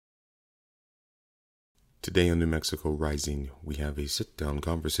Today on New Mexico Rising, we have a sit-down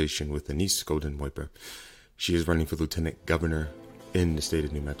conversation with Denise Goldenhoiper. She is running for lieutenant governor in the state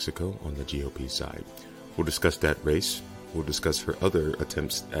of New Mexico on the GOP side. We'll discuss that race. We'll discuss her other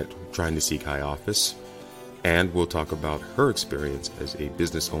attempts at trying to seek high office. And we'll talk about her experience as a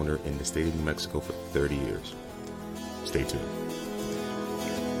business owner in the state of New Mexico for 30 years. Stay tuned.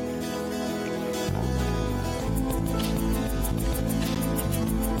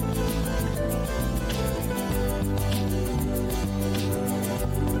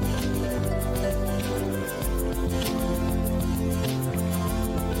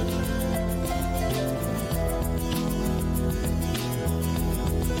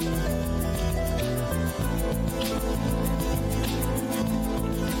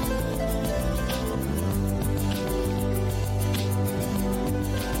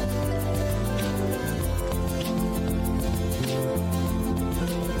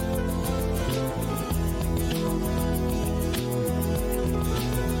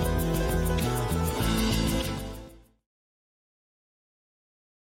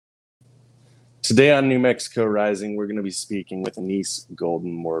 Today on New Mexico Rising, we're going to be speaking with Denise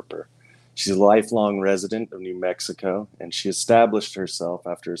Goldenhoiper. She's a lifelong resident of New Mexico, and she established herself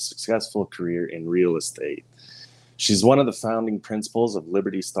after a successful career in real estate. She's one of the founding principals of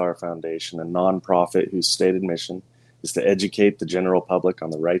Liberty Star Foundation, a nonprofit whose stated mission is to educate the general public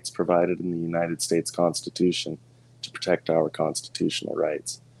on the rights provided in the United States Constitution to protect our constitutional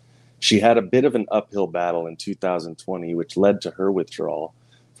rights. She had a bit of an uphill battle in 2020, which led to her withdrawal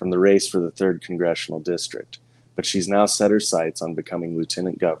from the race for the 3rd Congressional District, but she's now set her sights on becoming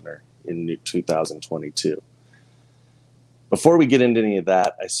Lieutenant Governor in 2022. Before we get into any of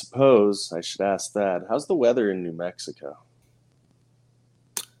that, I suppose I should ask that, how's the weather in New Mexico?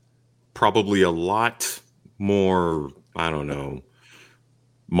 Probably a lot more,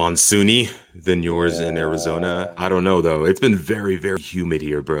 monsoony than yours in Arizona. I don't know, though. It's been very, very humid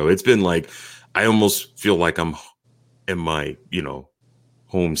here, bro. It's been like, I almost feel like I'm in my,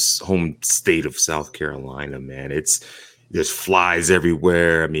 home state of South Carolina, man. There's flies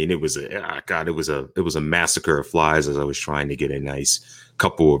everywhere. I mean, it was a massacre of flies as I was trying to get a nice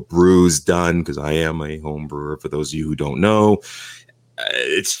couple of brews done, because I am a home brewer, for those of you who don't know.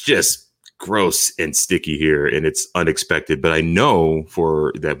 It's just gross and sticky here, and it's unexpected, but I know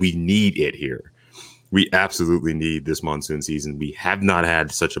that we need it here. We absolutely need this monsoon season. We have not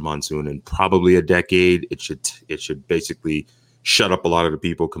had such a monsoon in probably a decade. It should basically shut up a lot of the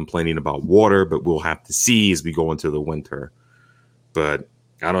people complaining about water, but we'll have to see as we go into the winter. But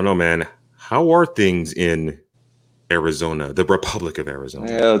I don't know, man. How are things in Arizona, the Republic of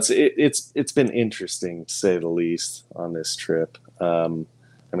Arizona? Yeah, it's been interesting, to say the least, on this trip.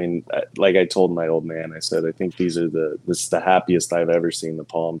 Like I told my old man, I said, I think this is the happiest I've ever seen the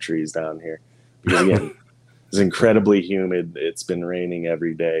palm trees down here. Because again, it's incredibly humid. It's been raining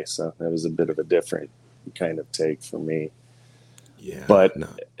every day, so that was a bit of a different kind of take for me. Yeah, but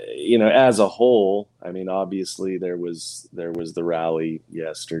as a whole, obviously there was the rally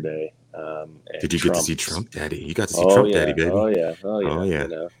yesterday. Did you get to see Trump Daddy? You got to see Trump Daddy, baby. Oh yeah.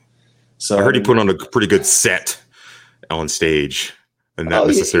 So I heard he put on a pretty good set on stage, and not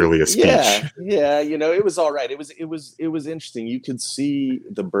necessarily a speech. Yeah. It was all right. It was interesting. You could see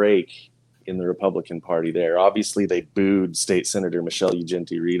the break in the Republican Party there. Obviously, they booed State Senator Michelle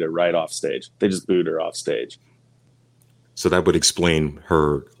Ugenti-Rita right off stage. They just booed her off stage. So that would explain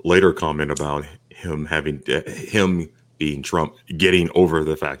her later comment about him being Trump, getting over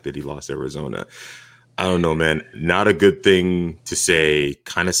the fact that he lost Arizona. I don't know, man. Not a good thing to say.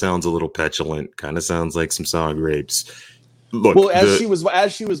 Kind of sounds a little petulant. Kind of sounds like some sour grapes. Look, well, as she was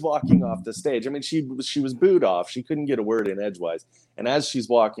walking off the stage, she was booed off. She couldn't get a word in edgewise. And as she's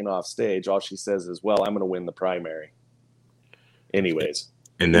walking off stage, all she says is, "Well, I'm going to win the primary." Anyways.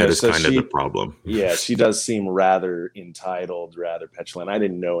 And that is kind of the problem. Yeah, she does seem rather entitled, rather petulant. I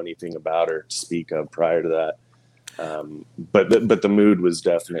didn't know anything about her to speak of prior to that. But the mood was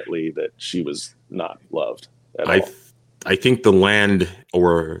definitely that she was not loved at all. I think the land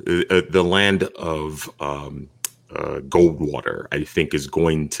of Goldwater, I think, is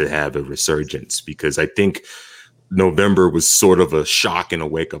going to have a resurgence, because I think November was sort of a shock and a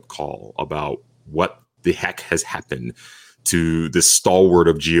wake-up call about what the heck has happened to the stalwart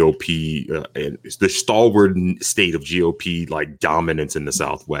of GOP and the stalwart state of GOP like dominance in the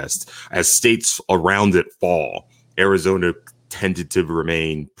Southwest. As states around it fall, Arizona tended to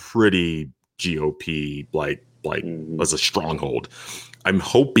remain pretty GOP like as a stronghold. I'm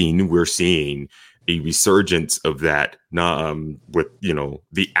hoping we're seeing a resurgence of that with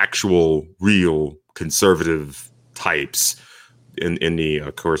the actual real conservative types in the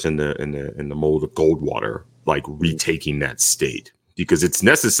of course in the mold of Goldwater, like retaking that state, because it's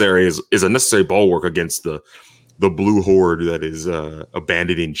necessary is a necessary bulwark against the blue horde that is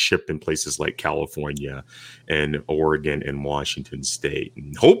abandoning ship in places like California and Oregon and Washington State.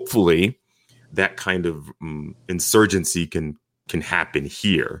 And hopefully that kind of insurgency can happen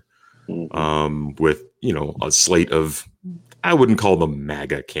here, with, you know, a slate of, I wouldn't call them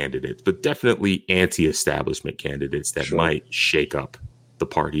MAGA candidates, but definitely anti-establishment candidates that might shake up the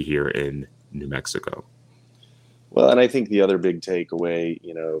party here in New Mexico. Well, and I think the other big takeaway,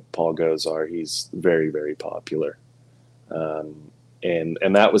 you know, Paul Gosar, he's very, very popular. And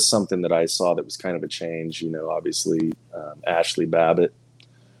that was something that I saw that was kind of a change. You know, obviously, Ashley Babbitt,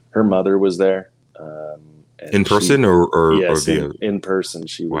 her mother was there. In person or via? In person,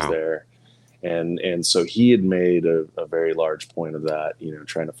 she was there. And so he had made a very large point of that, you know,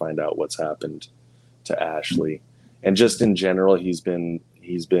 trying to find out what's happened to Ashley. And just in general, he's been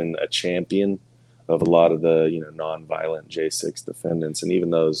a champion of a lot of the, you know, nonviolent J6 defendants, and even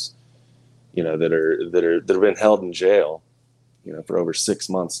those, you know, that have been held in jail, you know, for over 6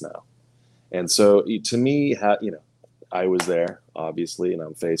 months now. And so to me, you know, I was there obviously, and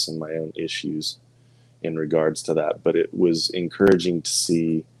I'm facing my own issues in regards to that, but it was encouraging to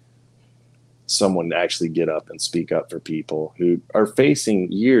see someone actually get up and speak up for people who are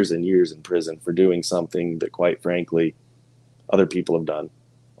facing years and years in prison for doing something that, quite frankly, other people have done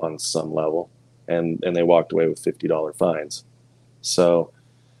on some level, and they walked away with $50 fines. So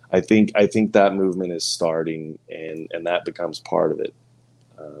I think that movement is starting, and that becomes part of it.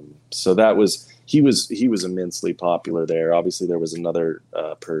 So that was, he was immensely popular there. Obviously there was another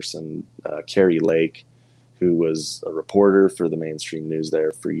person, Carrie Lake, who was a reporter for the mainstream news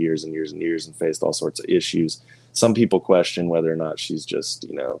there for years and years and years, and faced all sorts of issues. Some people question whether or not she's just,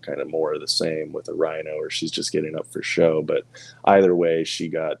 you know, kind of more of the same with a rhino, or she's just getting up for show. But either way, she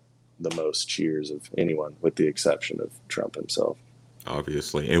got the most cheers of anyone, with the exception of Trump himself.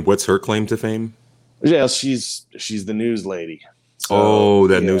 Obviously. And what's her claim to fame? Yeah, she's the news lady. So,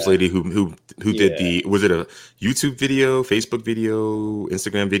 news lady who did was it a YouTube video, Facebook video,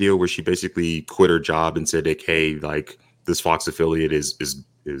 Instagram video, where she basically quit her job and said, like, hey, like, this Fox affiliate is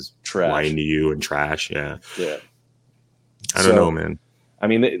trash, lying to you and trash. Yeah. I don't know, man. I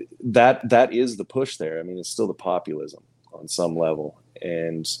mean, that is the push there. I mean, it's still the populism on some level.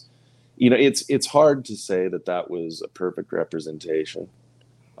 And, you know, it's hard to say that was a perfect representation.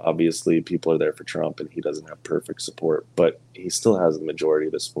 Obviously, people are there for Trump, and he doesn't have perfect support, but he still has the majority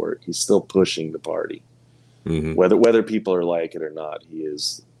of the support. He's still pushing the party. Mm-hmm. Whether people are like it or not, he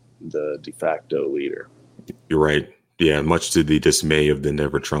is the de facto leader. You're right. Yeah, much to the dismay of the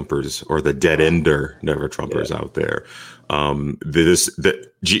Never Trumpers, or the dead ender Never Trumpers out there.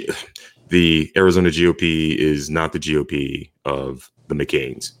 The Arizona GOP is not the GOP of the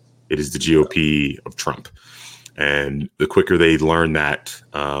McCains. It is the GOP of Trump. And the quicker they learn that,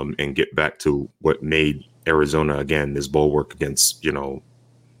 and get back to what made Arizona, again, this bulwark against, you know,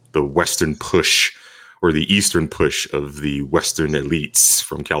 the Western push, or the Eastern push of the Western elites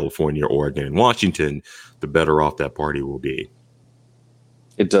from California, Oregon, and Washington, the better off that party will be.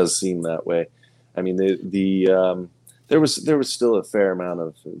 It does seem that way. I mean, there was still a fair amount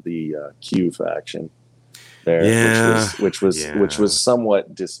of the Q faction there, which was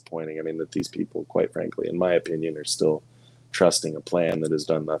somewhat disappointing. I mean, that these people, quite frankly, in my opinion, are still trusting a plan that has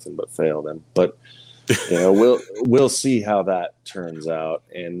done nothing but fail them. But, you know, we'll see how that turns out.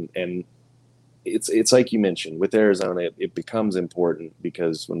 And it's like you mentioned with Arizona, it becomes important,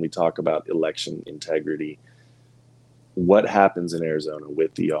 because when we talk about election integrity, what happens in Arizona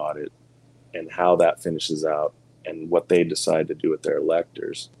with the audit and how that finishes out, and what they decide to do with their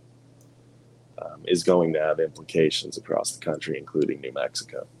electors, is going to have implications across the country, including New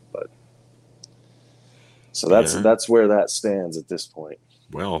Mexico. But so that's where that stands at this point.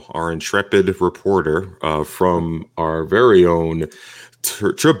 Well, our intrepid reporter from our very own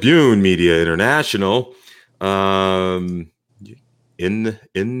Tribune Media International, in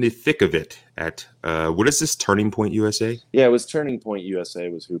the thick of it at what is this, Turning Point USA? Yeah, it was Turning Point USA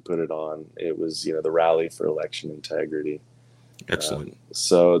was who put it on. It was, you know, the Rally for Election Integrity. Excellent.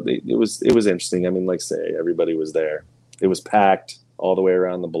 So it was interesting. I mean, like I say, everybody was there. It was packed all the way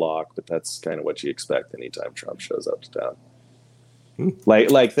around the block, but that's kind of what you expect anytime Trump shows up to town.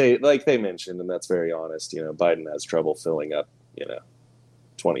 Like they mentioned, and that's very honest. You know, Biden has trouble filling up, you know,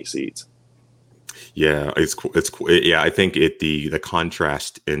 20 seats. Yeah, I think the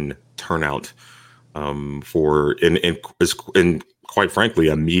contrast in turnout for quite frankly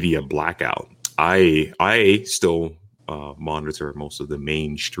a media blackout. I still monitor most of the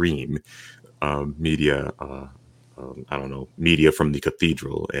mainstream media I don't know, media from the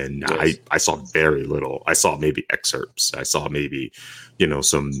cathedral, and Yes. I saw very little. I saw maybe excerpts. I saw maybe,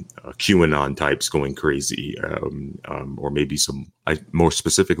 some QAnon types going crazy, or maybe some, more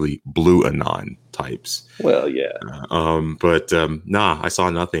specifically, Blue Anon types. Well, yeah. But I saw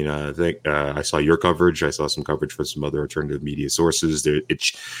nothing. I think I saw your coverage. I saw some coverage for some other alternative media sources.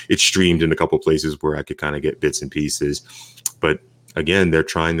 It streamed in a couple places where I could kind of get bits and pieces, but again, they're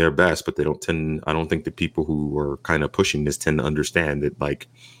trying their best, but I don't think the people who are kind of pushing this tend to understand that, like,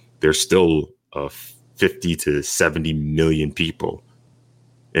 there's still 50 to 70 million people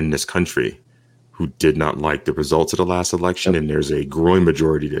in this country who did not like the results of the last election. And there's a growing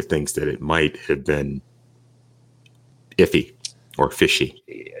majority that thinks that it might have been iffy or fishy.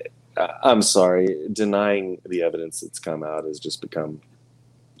 I'm sorry. Denying the evidence that's come out has just become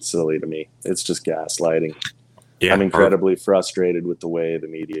silly to me. It's just gaslighting. Yeah, I'm incredibly frustrated with the way the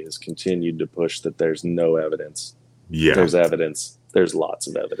media has continued to push that there's no evidence. Yeah. There's evidence. There's lots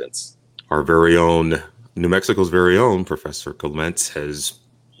of evidence. Our very own, New Mexico's very own Professor Clements has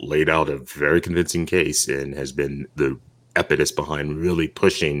laid out a very convincing case and has been the impetus behind really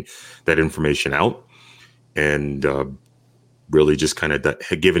pushing that information out, and really just kind of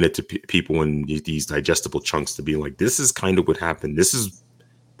giving it to people in these digestible chunks to be like, this is kind of what happened. This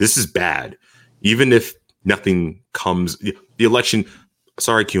is bad. Even if nothing comes, the election,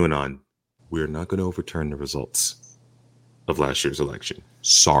 sorry, QAnon, we're not going to overturn the results of last year's election.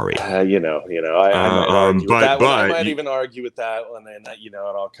 Sorry. I might even argue with that one, and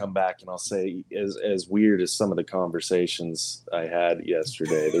I'll come back and I'll say, as weird as some of the conversations I had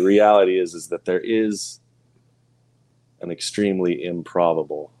yesterday, the reality is that there is an extremely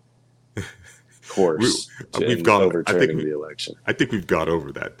improbable course overturning the election. I think we've got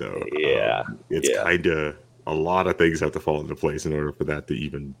over that, though. Yeah. It's kind of, a lot of things have to fall into place in order for that to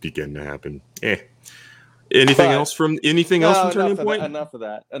even begin to happen. Anything else from Turning Point? Enough of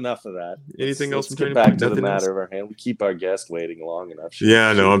that. Anything else from Turning Point? Back to the matter of our hand. We keep our guest waiting long enough.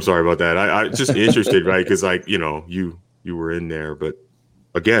 I'm sorry about that. I just interested, right? Because you were in there, but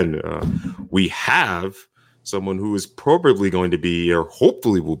again, we have someone who is probably going to be, or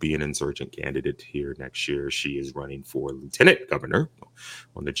hopefully will be, an insurgent candidate here next year. She is running for lieutenant governor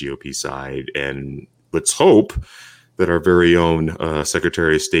on the GOP side. And let's hope that our very own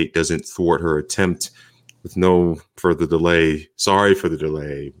Secretary of State doesn't thwart her attempt. With no further delay, sorry for the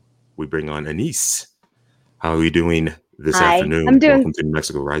delay, we bring on Anise. How are you doing this afternoon? Welcome to New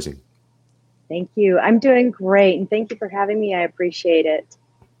Mexico Rising. Thank you. I'm doing great. And thank you for having me. I appreciate it.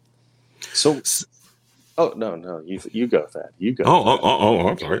 So... Oh, no, you go, Thad. You go.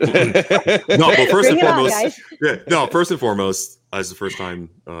 I'm sorry. No, but first and foremost, as the first time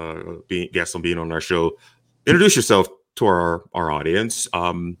guest on being on our show, introduce yourself to our audience.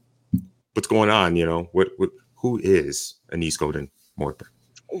 What's going on? Who is Anise Golden Morper?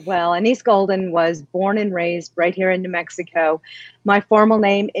 Well, Anise Golden was born and raised right here in New Mexico. My formal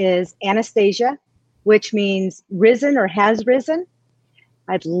name is Anastasia, which means risen or has risen.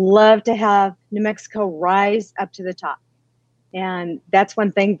 I'd love to have New Mexico rise up to the top. And that's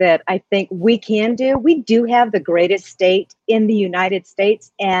one thing that I think we can do. We do have the greatest state in the United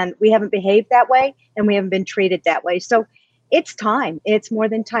States, and we haven't behaved that way, and we haven't been treated that way. So it's time. It's more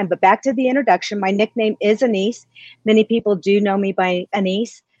than time. But back to the introduction, my nickname is Anise. Many people do know me by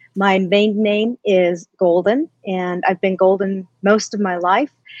Anise. My main name is Golden, and I've been Golden most of my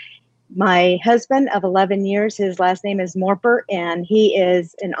life. My husband of 11 years, his last name is Morper, and he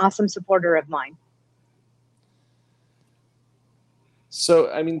is an awesome supporter of mine.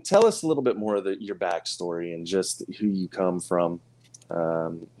 So, tell us a little bit more of your backstory and just who you come from,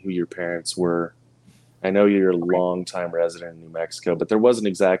 who your parents were. I know you're a longtime resident in New Mexico, but there wasn't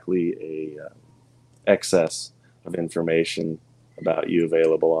exactly a excess of information about you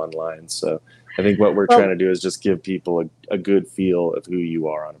available online. So I think what we're trying to do is just give people a good feel of who you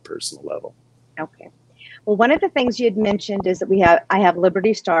are on a personal level. Okay. Well, one of the things you had mentioned is that I have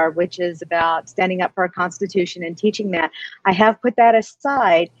Liberty Star, which is about standing up for our Constitution and teaching that. I have put that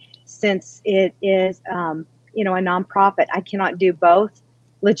aside since it is, a nonprofit. I cannot do both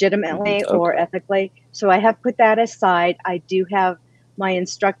legitimately or ethically. So I have put that aside. I do have my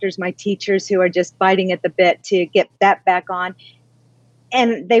instructors, my teachers who are just biting at the bit to get that back on.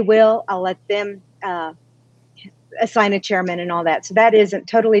 And they will. I'll let them assign a chairman and all that. So that isn't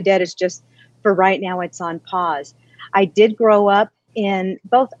totally dead. It's just for right now, it's on pause. I did grow up in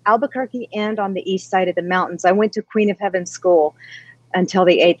both Albuquerque and on the east side of the mountains. I went to Queen of Heaven School until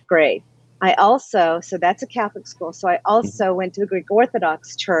the 8th grade. So that's a Catholic school. So I also went to the Greek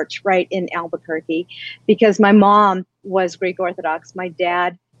Orthodox Church right in Albuquerque because my mom was Greek Orthodox. My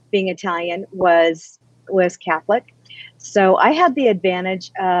dad, being Italian, was was Catholic. So I had the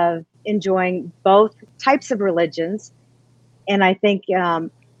advantage of enjoying both types of religions. And I think,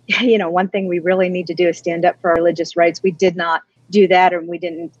 one thing we really need to do is stand up for our religious rights. We did not do that, and we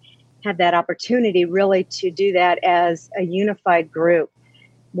didn't have that opportunity really to do that as a unified group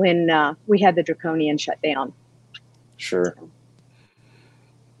when we had the draconian shutdown. Sure.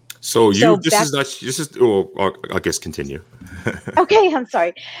 So I guess continue. Okay, I'm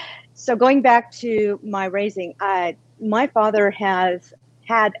sorry. So going back to my raising, my father has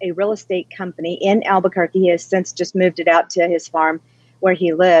had a real estate company in Albuquerque. He has since just moved it out to his farm where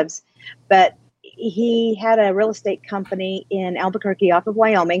he lives. But he had a real estate company in Albuquerque off of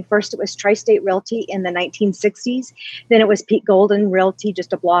Wyoming. First, it was Tri-State Realty in the 1960s. Then it was Pete Golden Realty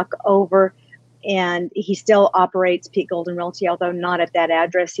just a block over. And he still operates Pete Golden Realty, although not at that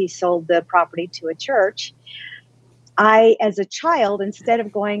address. He sold the property to a church. I, as a child, instead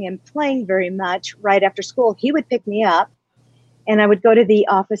of going and playing very much right after school, he would pick me up and I would go to the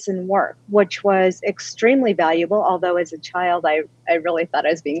office and work, which was extremely valuable. Although as a child, I really thought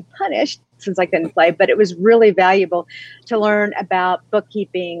I was being punished since I couldn't play, but it was really valuable to learn about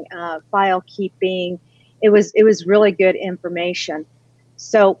bookkeeping, file keeping. It was really good information.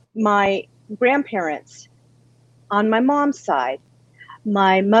 So my grandparents on my mom's side,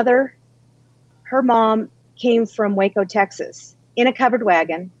 my mother, her mom came from Waco, Texas in a covered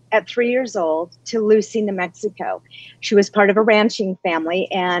wagon at 3 years old to Lucy, New Mexico. She was part of a ranching family,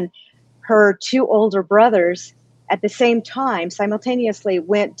 and her two older brothers at the same time simultaneously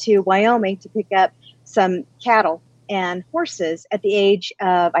went to Wyoming to pick up some cattle and horses at the age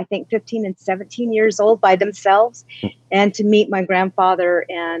of, I think, 15 and 17 years old by themselves, and to meet my grandfather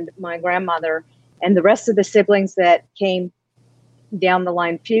and my grandmother and the rest of the siblings that came down the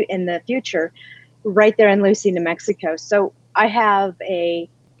line in the future right there in Lucy, New Mexico. So I have a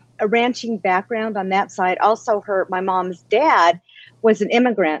ranching background on that side. Also, my mom's dad was an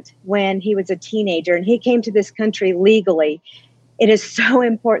immigrant when he was a teenager, and he came to this country legally. It is so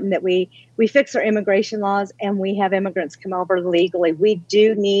important that we fix our immigration laws and we have immigrants come over legally. We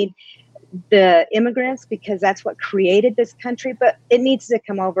do need the immigrants because that's what created this country, but it needs to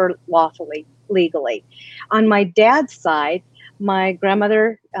come over lawfully, legally. On my dad's side, my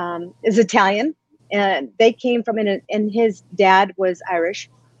grandmother is Italian, and they came from, and his dad was Irish.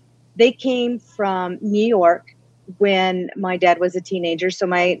 They came from New York when my dad was a teenager. So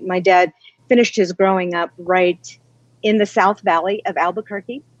my dad finished his growing up right in the South Valley of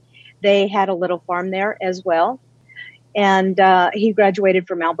Albuquerque. They had a little farm there as well. And he graduated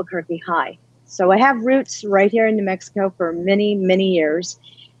from Albuquerque High. So I have roots right here in New Mexico for many, many years.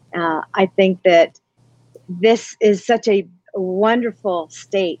 I think that this is such a wonderful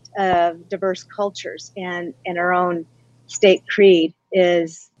state of diverse cultures, and our own state creed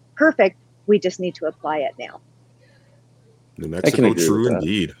is perfect. We just need to apply it now. New Mexico, true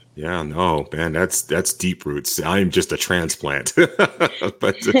indeed. Yeah, no, man, that's deep roots. I'm just a transplant.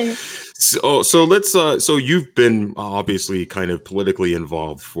 But so let's so you've been obviously kind of politically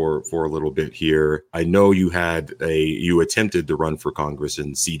involved for a little bit here. I know you attempted to run for Congress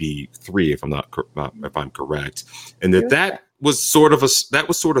in CD3, if I'm correct, and that was sort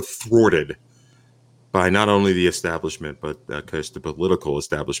of thwarted by not only the establishment, but the political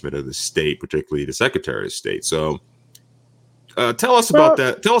establishment of the state, particularly the Secretary of State. So tell us about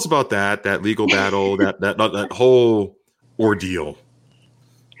that. Tell us about that legal battle, that whole ordeal.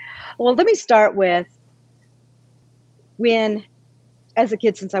 Well, let me start with when, as a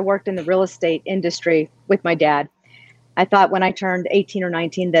kid, since I worked in the real estate industry with my dad, I thought when I turned 18 or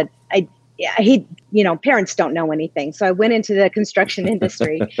 19 that parents don't know anything. So I went into the construction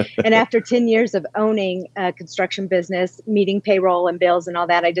industry. And after 10 years of owning a construction business, meeting payroll and bills and all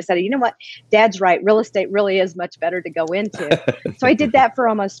that, I decided, you know what, Dad's right. Real estate really is much better to go into. So I did that for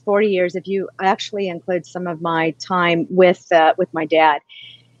almost 40 years, if you actually include some of my time with my dad.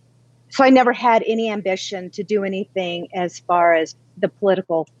 So I never had any ambition to do anything as far as the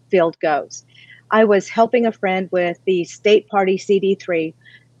political field goes. I was helping a friend with the state party CD3.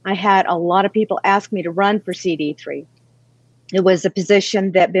 I had a lot of people ask me to run for CD3. It was a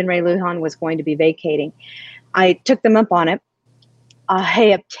position that Ben Ray Lujan was going to be vacating. I took them up on it. I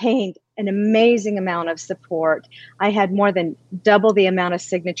obtained an amazing amount of support. I had more than double the amount of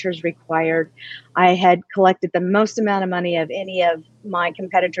signatures required. I had collected the most amount of money of any of my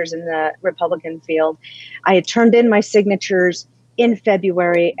competitors in the Republican field. I had turned in my signatures in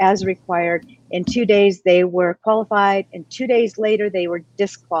February as required. In 2 days, they were qualified, and 2 days later, they were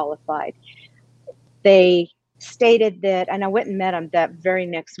disqualified. They stated that, and I went and met them that very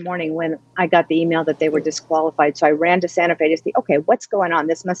next morning when I got the email that they were disqualified. So I ran to Santa Fe to see, okay, what's going on?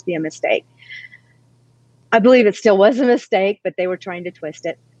 This must be a mistake. I believe it still was a mistake, but they were trying to twist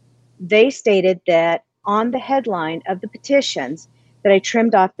it. They stated that on the headline of the petitions that I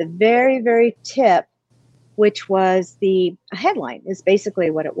trimmed off the very, very tip, which was the headline, is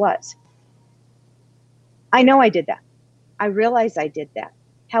basically what it was. I know I did that. I realize I did that.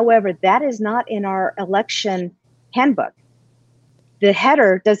 However, that is not in our election handbook. The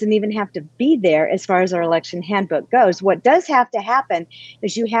header doesn't even have to be there as far as our election handbook goes. What does have to happen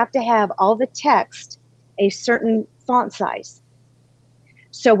is you have to have all the text a certain font size.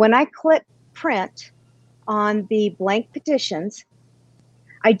 So when I click print on the blank petitions,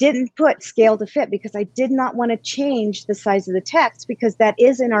 I didn't put scale to fit because I did not want to change the size of the text because that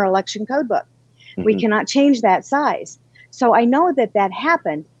is in our election code book. Mm-hmm. We cannot change that size. So I know that that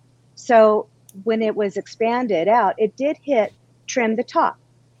happened. So when it was expanded out, it did hit trim the top.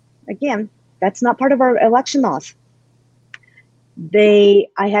 Again, that's not part of our election laws. I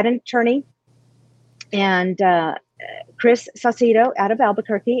had an attorney and Chris Saucedo out of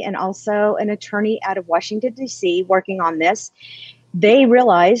Albuquerque and also an attorney out of Washington, D.C. working on this. They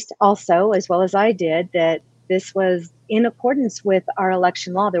realized also, as well as I did, that this was in accordance with our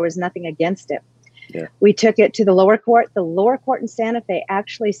election law. There was nothing against it. Yeah. We took it to the lower court. The lower court in Santa Fe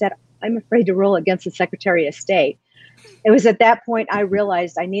actually said, I'm afraid to rule against the Secretary of State. It was at that point I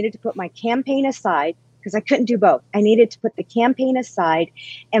realized I needed to put my campaign aside because I couldn't do both. I needed to put the campaign aside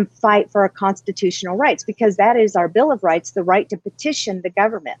and fight for our constitutional rights because that is our Bill of Rights, the right to petition the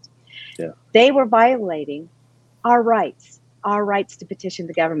government. Yeah. They were violating our rights to petition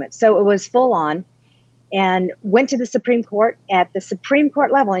the government. So it was full on and went to the Supreme Court. At the Supreme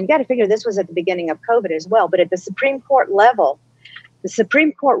Court level, and you got to figure this was at the beginning of COVID as well, but at the Supreme Court level, the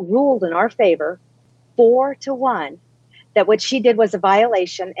Supreme Court ruled in our favor 4-1 that what she did was a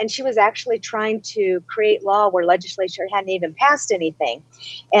violation, and she was actually trying to create law where legislature hadn't even passed anything.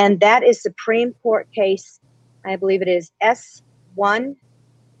 And that is Supreme Court case, I believe it is S1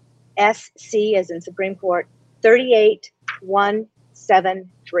 SC as in Supreme Court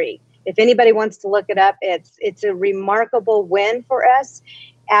 38173. If anybody wants to look it up, it's a remarkable win for us.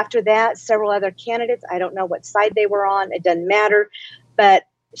 After that, several other candidates, I don't know what side they were on, it doesn't matter, but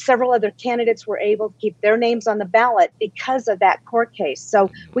several other candidates were able to keep their names on the ballot because of that court case.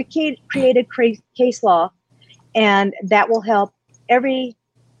 So we created case law, and that will help every,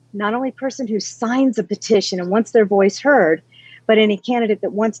 not only person who signs a petition and wants their voice heard, but any candidate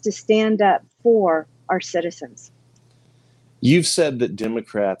that wants to stand up for our citizens. You've said that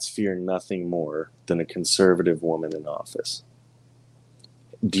Democrats fear nothing more than a conservative woman in office.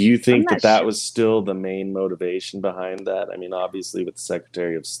 Do you think that was still the main motivation behind that? I mean, obviously with the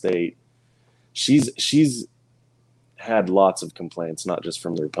Secretary of State, she's had lots of complaints, not just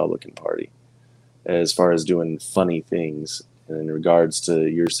from the Republican Party, as far as doing funny things. And in regards to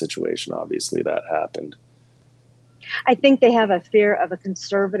your situation, obviously that happened. I think they have a fear of a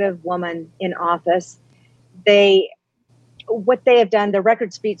conservative woman in office. What they have done, the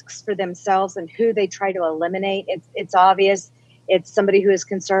record speaks for themselves and who they try to eliminate. It's obvious. It's somebody who is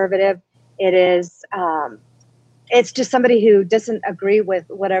conservative. It's just somebody who doesn't agree with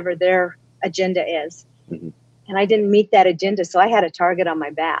whatever their agenda is. Mm-hmm. And I didn't meet that agenda, so I had a target on my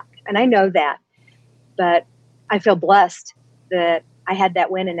back. And I know that. But I feel blessed that I had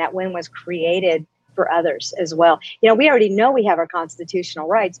that win, and that win was created for others as well. You know, we already know we have our constitutional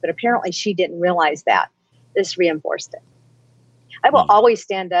rights, but apparently she didn't realize that. This reinforced it. I will always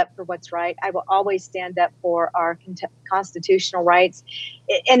stand up for what's right. I will always stand up for our constitutional rights.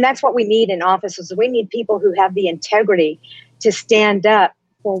 And that's what we need in offices. We need people who have the integrity to stand up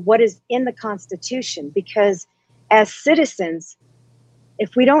for what is in the Constitution. Because as citizens,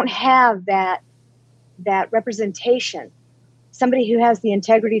 if we don't have that representation, somebody who has the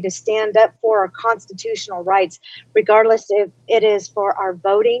integrity to stand up for our constitutional rights, regardless if it is for our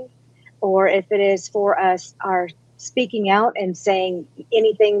voting or if it is for us, our speaking out and saying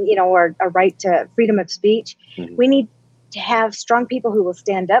anything, or a right to freedom of speech. Mm-hmm. We need to have strong people who will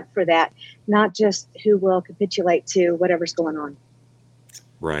stand up for that, not just who will capitulate to whatever's going on.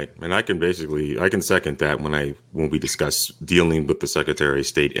 Right. And I can second that when we discuss dealing with the Secretary of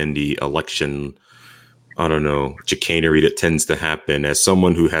State and the election, chicanery that tends to happen. As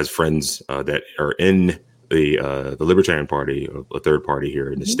someone who has friends that are in the Libertarian Party, a third party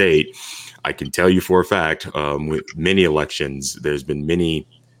here in the state, I can tell you for a fact, with many elections, there's been many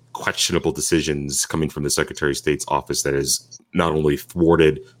questionable decisions coming from the Secretary of State's office that has not only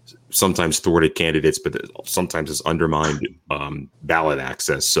sometimes thwarted candidates, but sometimes has undermined ballot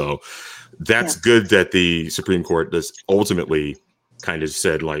access. So that's good that the Supreme Court does ultimately kind of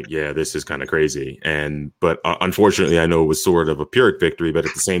said, this is kind of crazy. But unfortunately, I know it was sort of a Pyrrhic victory, but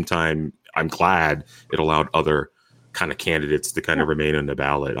at the same time, I'm glad it allowed other kind of candidates to kind of remain on the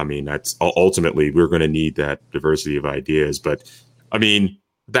ballot. I mean, that's ultimately we're going to need that diversity of ideas. But I mean,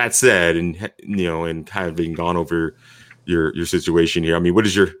 that said, and and kind of being gone over your situation here, I mean,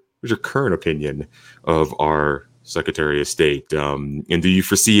 what's your current opinion of our Secretary of State? And do you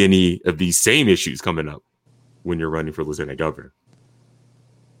foresee any of these same issues coming up when you're running for lieutenant governor?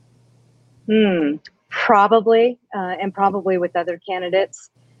 Probably, and probably with other candidates.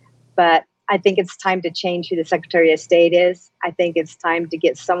 But I think it's time to change who the Secretary of State is. I think it's time to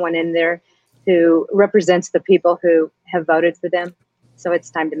get someone in there who represents the people who have voted for them. So it's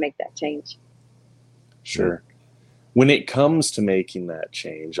time to make that change. Sure. When it comes to making that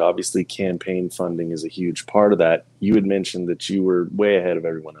change, obviously campaign funding is a huge part of that. You had mentioned that you were way ahead of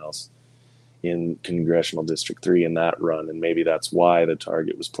everyone else in Congressional District 3 in that run, and maybe that's why the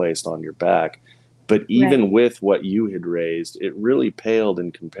target was placed on your back. But even with what you had raised, it really paled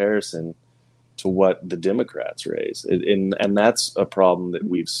in comparison to what the Democrats raised. And that's a problem that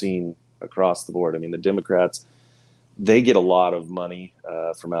we've seen across the board. I mean, the Democrats, they get a lot of money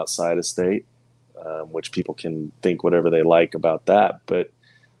from outside of state, which people can think whatever they like about that. But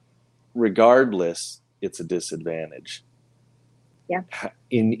regardless, it's a disadvantage. Yeah.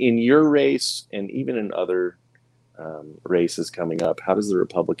 In your race, and even in other races coming up, how does the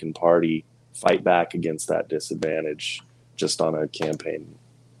Republican Party fight back against that disadvantage just on a campaign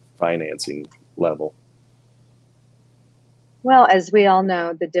financing level? Well, as we all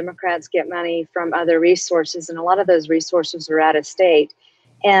know, the Democrats get money from other resources, and a lot of those resources are out of state.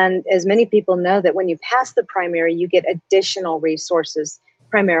 And as many people know, that when you pass the primary, you get additional resources,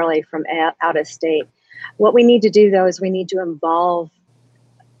 primarily from out of state. What we need to do, though, is we need to involve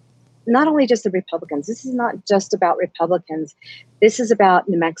not only just the Republicans. This is not just about Republicans. This is about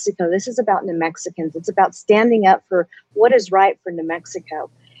New Mexico. This is about New Mexicans. It's about standing up for what is right for New Mexico.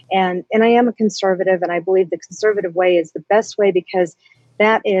 And I am a conservative, and I believe the conservative way is the best way, because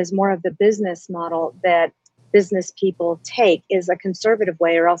that is more of the business model that business people take, is a conservative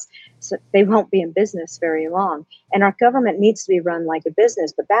way, or else they won't be in business very long. And our government needs to be run like a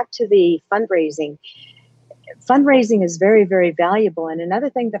business. But back to the fundraising. Fundraising is very, very valuable. And another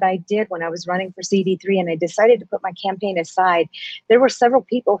thing that I did when I was running for CD3 and I decided to put my campaign aside, there were several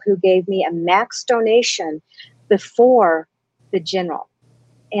people who gave me a max donation before the general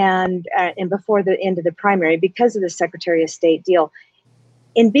and before the end of the primary because of the Secretary of State deal.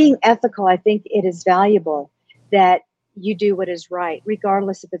 In being ethical, I think it is valuable that you do what is right,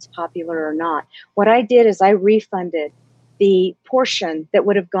 regardless if it's popular or not. What I did is I refunded the portion that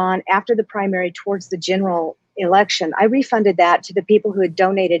would have gone after the primary towards the general election. I refunded that to the people who had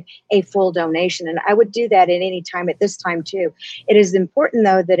donated a full donation. And I would do that at any time at this time too. It is important,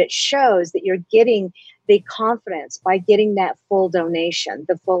 though, that it shows that you're getting the confidence by getting that full donation,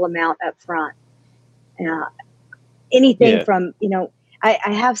 the full amount up front. Anything from, I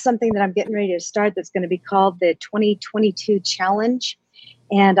have something that I'm getting ready to start that's going to be called the 2022 Challenge.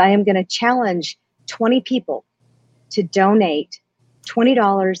 And I am going to challenge 20 people to donate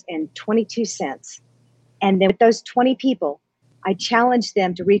 $20.22. And then with those 20 people, I challenge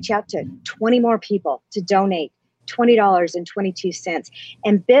them to reach out to 20 more people to donate $20.22.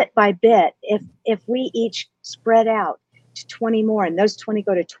 And bit by bit, if we each spread out to 20 more, and those 20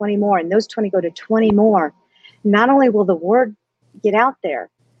 go to 20 more, and those 20 go to 20 more, not only will the word get out there,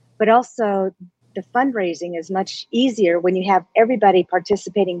 but also the fundraising is much easier when you have everybody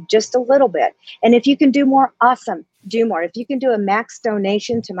participating just a little bit. And if you can do more, awesome, do more. If you can do a max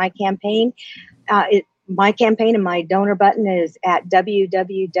donation to my campaign, my campaign and my donor button is at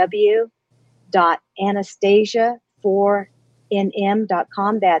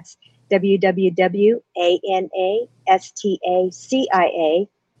www.anastasia4nm.com. That's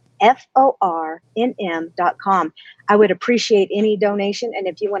www.anastasia4nm.com. I would appreciate any donation. And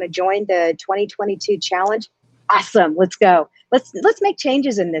if you want to join the 2022 challenge, awesome. Let's go. Let's make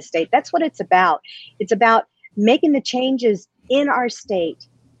changes in this state. That's what it's about. It's about making the changes in our state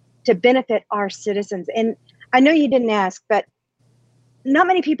to benefit our citizens. And I know you didn't ask, but not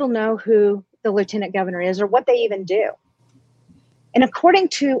many people know who the lieutenant governor is or what they even do. And according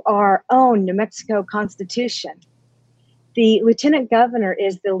to our own New Mexico Constitution, the lieutenant governor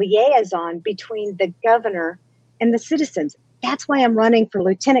is the liaison between the governor and the citizens. That's why I'm running for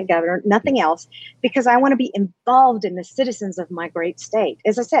lieutenant governor, nothing else, because I want to be involved in the citizens of my great state.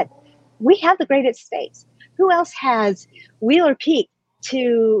 As I said, we have the greatest states. Who else has Wheeler Peak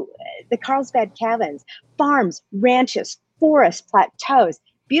to the Carlsbad Caverns, farms, ranches, forests, plateaus,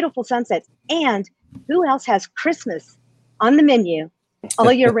 beautiful sunsets, and who else has Christmas on the menu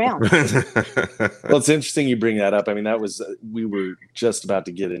all year round. Well, it's interesting you bring that up. I mean, that was, we were just about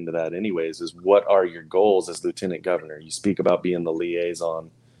to get into that anyways, is what are your goals as lieutenant governor? You speak about being the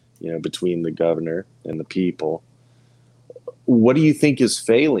liaison, between the governor and the people. What do you think is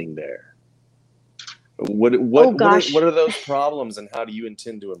failing there? What are those problems, and how do you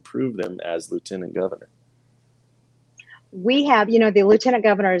intend to improve them as lieutenant governor? We have, the lieutenant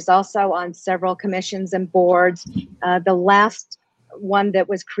governor is also on several commissions and boards. The last one that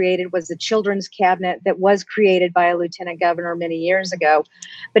was created was the children's cabinet that was created by a lieutenant governor many years ago.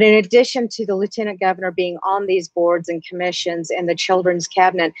 But in addition to the lieutenant governor being on these boards and commissions and the children's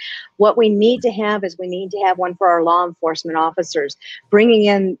cabinet, what we need to have is we need to have one for our law enforcement officers, bringing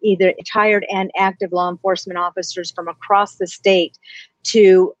in either retired and active law enforcement officers from across the state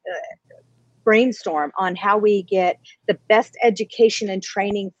to brainstorm on how we get the best education and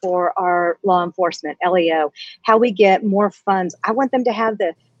training for our law enforcement, LEO, how we get more funds. I want them to have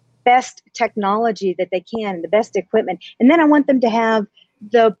the best technology that they can, the best equipment. And then I want them to have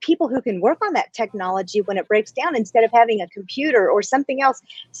the people who can work on that technology when it breaks down, instead of having a computer or something else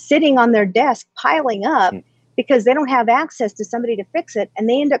sitting on their desk piling up because they don't have access to somebody to fix it. And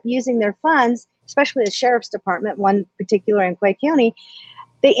they end up using their funds, especially the sheriff's department, one particular in Quay County.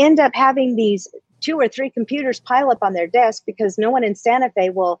 They end up having these 2 or 3 computers pile up on their desk because no one in Santa Fe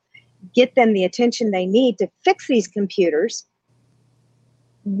will get them the attention they need to fix these computers.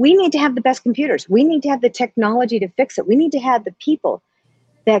 We need to have the best computers. We need to have the technology to fix it. We need to have the people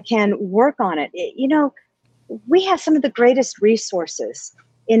that can work on it. We have some of the greatest resources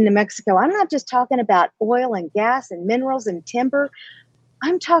in New Mexico. I'm not just talking about oil and gas and minerals and timber.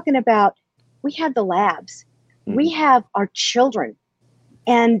 I'm talking about, we have the labs. We have our children.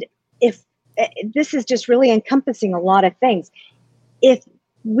 And if this is just really encompassing a lot of things, if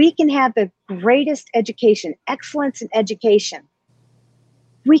we can have the greatest education, excellence in education,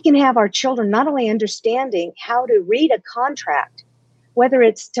 we can have our children not only understanding how to read a contract, whether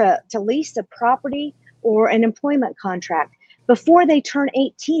it's to lease a property or an employment contract. Before they turn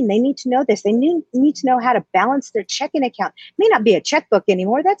 18, they need to know this. They need to know how to balance their checking account. It may not be a checkbook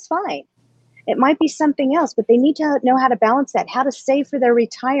anymore. That's fine. It might be something else, but they need to know how to balance that, how to save for their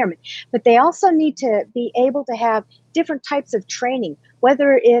retirement. But they also need to be able to have different types of training,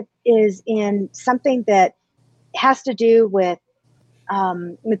 whether it is in something that has to do with,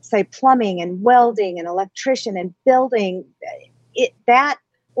 let's say, plumbing and welding and electrician and building,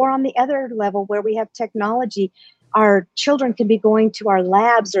 or on the other level where we have technology. Our children can be going to our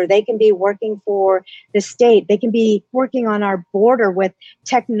labs, or they can be working for the state. They can be working on our border with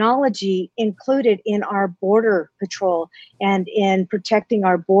technology included in our border patrol and in protecting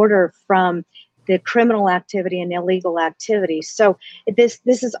our border from the criminal activity and illegal activity. So this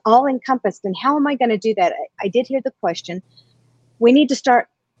is all encompassed. And how am I going to do that? I did hear the question. We need to start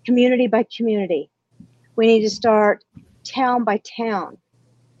community by community. We need to start town by town,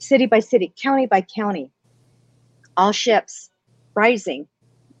 city by city, county by county. All ships rising,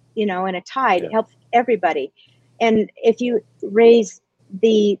 in a tide helps everybody. And if you raise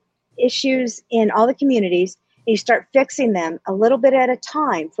the issues in all the communities, and you start fixing them a little bit at a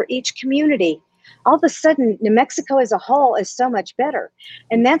time for each community, all of a sudden, New Mexico as a whole is so much better.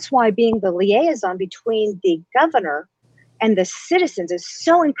 And that's why being the liaison between the governor and the citizens is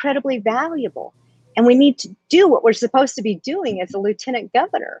so incredibly valuable. And we need to do what we're supposed to be doing as a lieutenant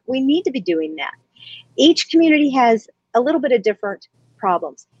governor. We need to be doing that. Each community has a little bit of different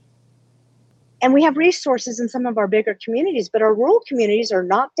problems. And we have resources in some of our bigger communities, but our rural communities are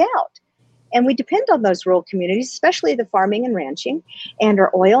knocked out. And we depend on those rural communities, especially the farming and ranching and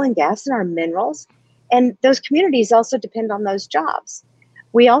our oil and gas and our minerals. And those communities also depend on those jobs.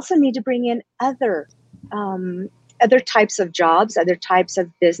 We also need to bring in other types of jobs, other types of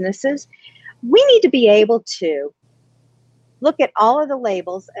businesses. We need to be able to look at all of the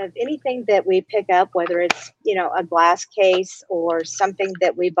labels of anything that we pick up, whether it's, a glass case or something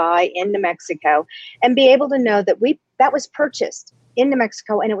that we buy in New Mexico, and be able to know that that was purchased in New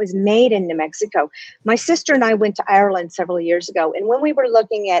Mexico and it was made in New Mexico. My sister and I went to Ireland several years ago, and when we were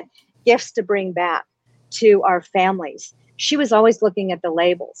looking at gifts to bring back to our families, she was always looking at the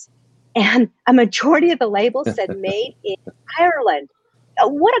labels. And a majority of the labels said made in Ireland.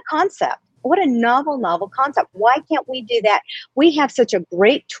 What a concept. What a novel concept. Why can't we do that? We have such a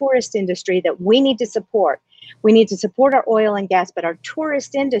great tourist industry that we need to support. We need to support our oil and gas, but our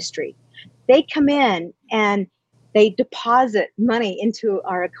tourist industry, they come in and they deposit money into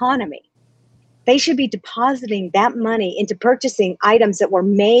our economy. They should be depositing that money into purchasing items that were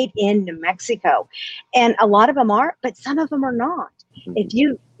made in New Mexico. And a lot of them are, but some of them are not.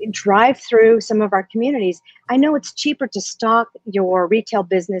 If drive through some of our communities, I know it's cheaper to stock your retail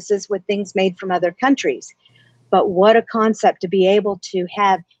businesses with things made from other countries. But what a concept to be able to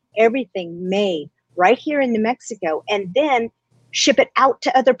have everything made right here in New Mexico and then ship it out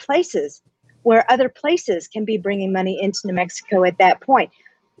to other places where other places can be bringing money into New Mexico at that point.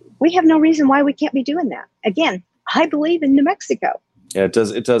 We have no reason why we can't be doing that. Again, I believe in New Mexico. Yeah, it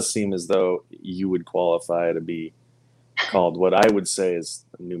does seem as though you would qualify to be called what I would say is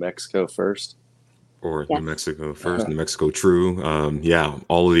New Mexico first. Or Yes. New Mexico first, New Mexico true. Yeah,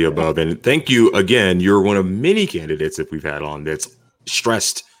 all of the above. And thank you again. You're one of many candidates that we've had on that's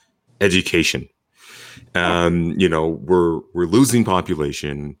stressed education. You know, we're losing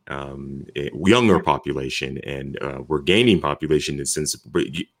population, younger population, and we're gaining population in sense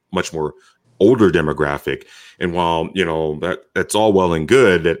much more older demographic. And while, you know, that's all well and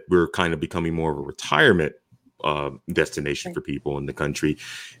good that we're kind of becoming more of a retirement destination for people in the country,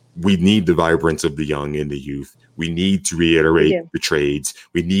 we need the vibrance of the young and the youth. We need to reiterate the trades.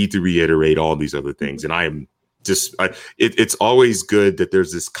 We need to reiterate all these other things. And I am just, it's always good that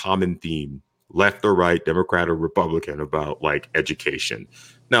there's this common theme, left or right, Democrat or Republican, about like education.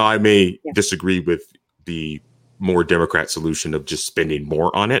 Now, I may disagree with the more Democrat solution of just spending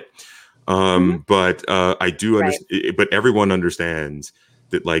more on it. But I do understand, but everyone understands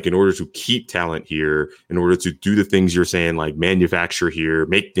that, like, in order to keep talent here, in order to do the things you're saying, like manufacture here,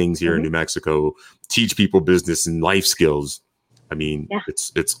 make things here in New Mexico, teach people business and life skills. I mean,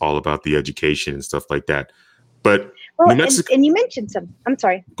 it's all about the education and stuff like that. But New Mexico, and you mentioned some. I'm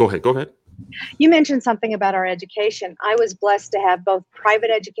sorry. Go ahead. You mentioned something about our education. I was blessed to have both private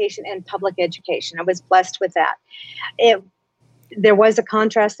education and public education. I was blessed with that. There was a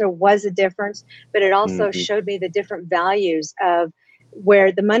contrast, there was a difference, but it also showed me the different values of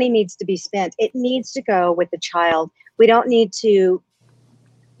where the money needs to be spent. It needs to go with the child. We don't need to,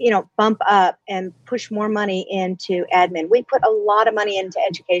 bump up and push more money into admin. We put a lot of money into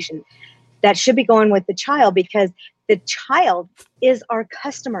education. That should be going with the child because the child is our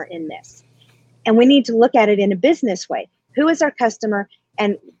customer in this. And we need to look at it in a business way. Who is our customer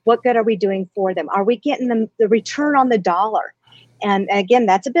and what good are we doing for them? Are we getting them the return on the dollar? And again,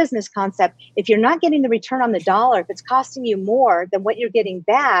 that's a business concept. If you're not getting the return on the dollar, if it's costing you more than what you're getting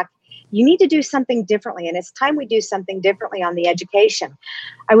back, you need to do something differently. And it's time we do something differently on the education.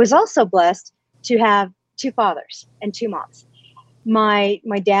 I was also blessed to have two fathers and two moms. My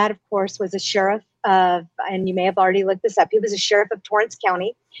dad, of course, was a sheriff of, and you may have already looked this up, he was a sheriff of Torrance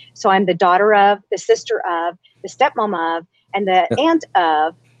County. So I'm the daughter of, the sister of, the stepmom of, and the aunt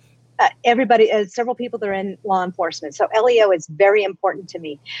of everybody, several people that are in law enforcement. So LEO is very important to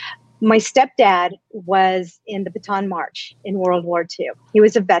me. My stepdad was in the Bataan March in World War II. He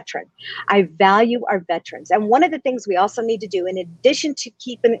was a veteran. I value our veterans. And one of the things we also need to do, in addition to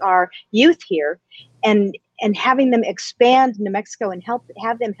keeping our youth here and having them expand New Mexico and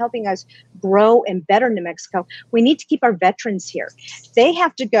have them helping us grow and better New Mexico, we need to keep our veterans here. They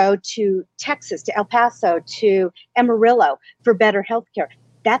have to go to Texas, to El Paso, to Amarillo for better health care.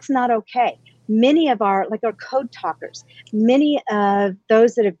 That's not okay. Many of our code talkers, many of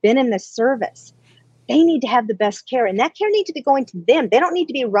those that have been in the service, they need to have the best care. And that care needs to be going to them. They don't need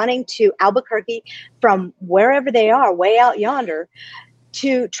to be running to Albuquerque from wherever they are, way out yonder,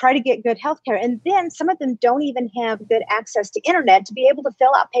 to try to get good health care. And then some of them don't even have good access to internet to be able to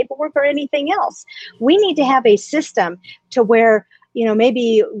fill out paperwork or anything else. We need to have a system to where,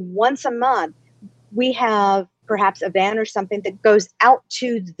 maybe once a month, we have perhaps a van or something that goes out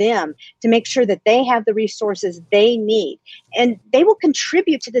to them to make sure that they have the resources they need. And they will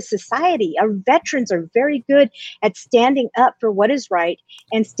contribute to the society. Our veterans are very good at standing up for what is right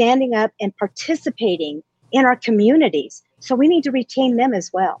and standing up and participating in our communities. So we need to retain them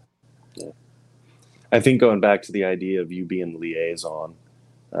as well. Yeah. I think going back to the idea of you being the liaison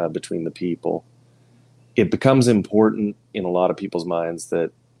between the people, it becomes important in a lot of people's minds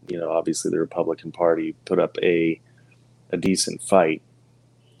that, obviously the Republican Party put up a decent fight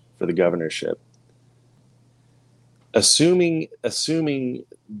for the governorship. Assuming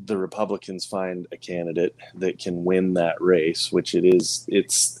the Republicans find a candidate that can win that race, which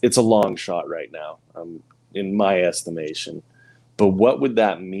it's a long shot right now, in my estimation. But what would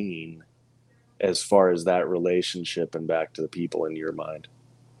that mean as far as that relationship and back to the people in your mind?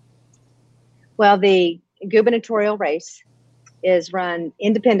 Well, the gubernatorial race is run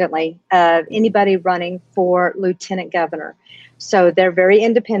independently of anybody running for lieutenant governor. So they're very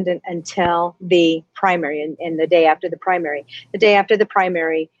independent until the primary and the day after the primary. The day after the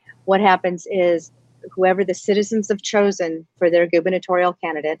primary, what happens is whoever the citizens have chosen for their gubernatorial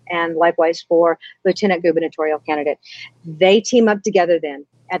candidate, and likewise for lieutenant gubernatorial candidate. They team up together then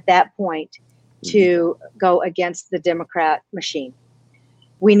at that point to go against the Democrat machine.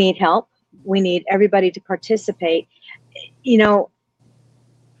 We need help. We need everybody to participate. You know,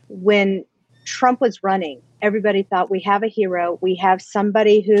 when Trump was running, everybody thought we have a hero. We have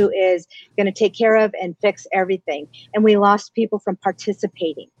somebody who is going to take care of and fix everything. And we lost people from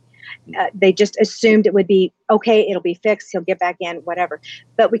participating. They just assumed it would be, okay, it'll be fixed. He'll get back in, whatever.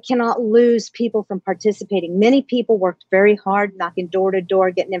 But we cannot lose people from participating. Many people worked very hard, knocking door to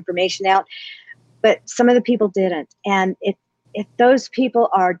door, getting information out. But some of the people didn't. And if those people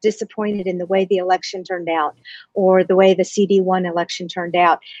are disappointed in the way the election turned out or the way the CD1 election turned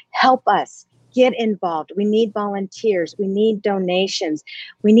out, help us. Get involved. We need volunteers. We need donations.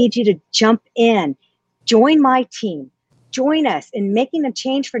 We need you to jump in. Join my team. Join us in making a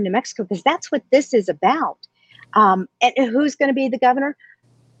change for New Mexico, because that's what this is about. And who's going to be the governor?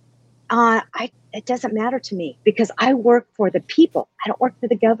 It doesn't matter to me, because I work for the people. I don't work for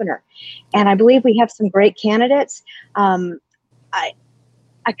the governor. And I believe we have some great candidates. I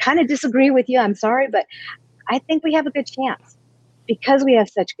kind of disagree with you. I'm sorry, but I think we have a good chance, because we have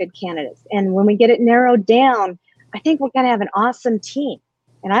such good candidates. And when we get it narrowed down, I think we're going to have an awesome team.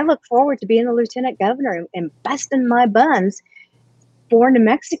 And I look forward to being the lieutenant governor and busting my buns for New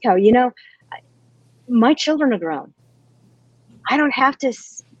Mexico. You know, my children are grown. I don't have to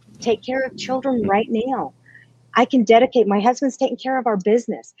take care of children right now. I can dedicate, my husband's taking care of our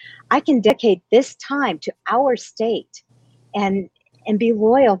business. I can dedicate this time to our state and be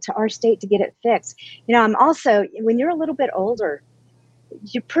loyal to our state to get it fixed. You know, I'm also, when you're a little bit older,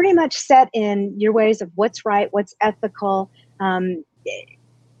 you're pretty much set in your ways of what's right, what's ethical.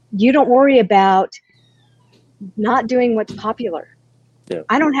 You don't worry about not doing what's popular. Yeah.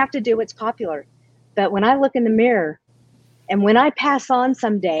 I don't have to do what's popular. But when I look in the mirror and when I pass on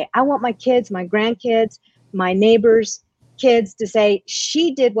someday, I want my kids, my grandkids, my neighbors' kids to say,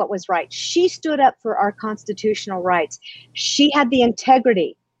 she did what was right. She stood up for our constitutional rights. She had the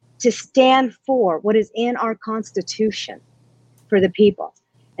integrity to stand for what is in our Constitution for the people.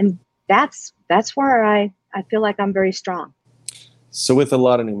 And that's where I feel like I'm very strong. So with a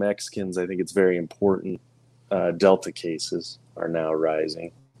lot of New Mexicans, I think it's very important. Delta cases are now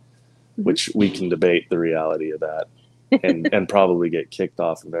rising, which we can debate the reality of that and probably get kicked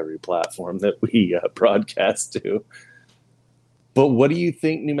off of every platform that we broadcast to. But what do you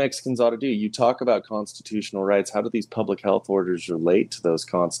think New Mexicans ought to do? You talk about constitutional rights. How do these public health orders relate to those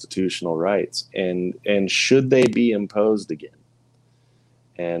constitutional rights? And should they be imposed again?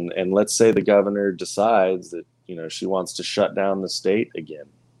 And let's say the governor decides that, you know, she wants to shut down the state again.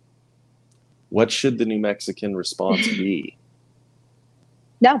 What should the New Mexican response be?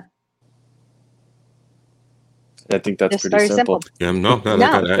 No. I think that's Just pretty simple. Yeah, no. Clear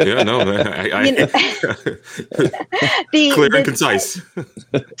and concise.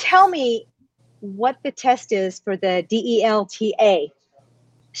 Tell me what the test is for the DELTA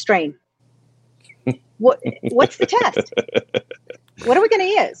strain. What's the test? What are we going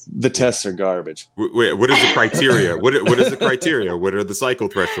to use? The tests are garbage. Wait, what is the criteria? What is the criteria? What are the cycle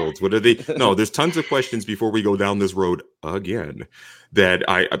thresholds? What are the? No, there's tons of questions before we go down this road again. That's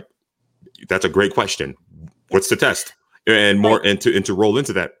a great question. What's the test? And more, right. and to roll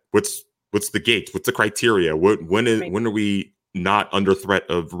into that, what's the gate? What's the criteria? When are we not under threat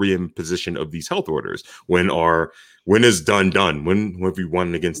of reimposition of these health orders? When is done? When have we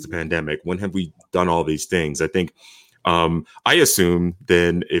won against the pandemic? When have we done all these things? I think. I assume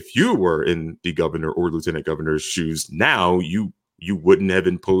then if you were in the governor or lieutenant governor's shoes now, you wouldn't have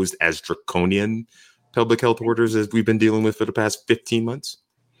imposed as draconian public health orders as we've been dealing with for the past 15 months.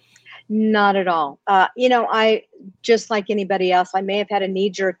 Not at all. I just like anybody else, I may have had a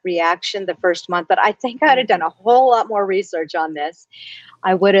knee-jerk reaction the first month, but I think I'd have done a whole lot more research on this.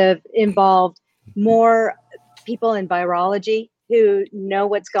 I would have involved more people in virology who know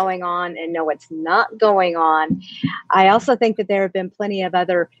what's going on and know what's not going on. I also think that there have been plenty of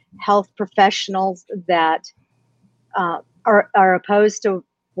other health professionals that are opposed to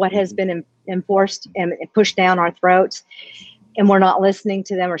what has been enforced and pushed down our throats, and we're not listening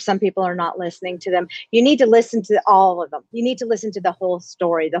to them, or some people are not listening to them. You need to listen to all of them. You need to listen to the whole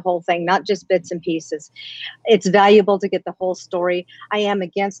story, the whole thing, not just bits and pieces. It's valuable to get the whole story. I am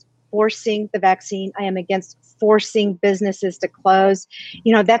against forcing the vaccine. I am against forcing businesses to close.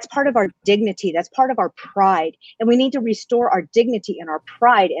 You know, that's part of our dignity. That's part of our pride. And we need to restore our dignity and our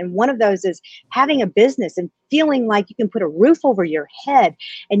pride. And one of those is having a business and feeling like you can put a roof over your head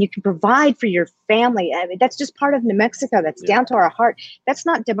and you can provide for your family. I mean, that's just part of New Mexico. That's down to our heart. That's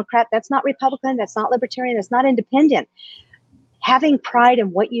not Democrat. That's not Republican. That's not Libertarian. That's not independent. Having pride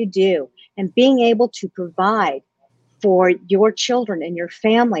in what you do and being able to provide for your children and your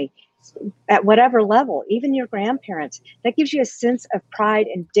family at whatever level, even your grandparents, that gives you a sense of pride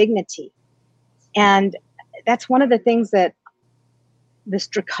and dignity. And that's one of the things that this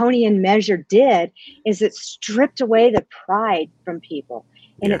draconian measure did, is it stripped away the pride from people,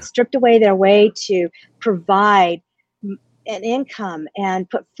 and it stripped away their way to provide an income and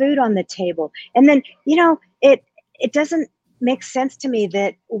put food on the table. And then, you know, it doesn't makes sense to me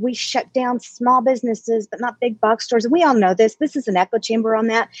that we shut down small businesses, but not big box stores. And we all know this. This is an echo chamber on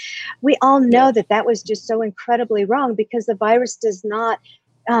that. We all know that that was just so incredibly wrong, because the virus does not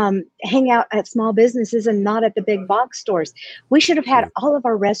hang out at small businesses and not at the big box stores. We should have had all of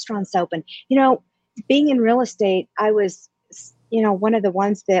our restaurants open. You know, being in real estate, I was, you know, one of the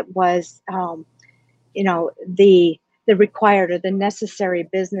ones that was, you know, the required or the necessary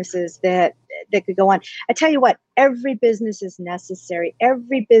businesses that could go on. I tell you what, every business is necessary.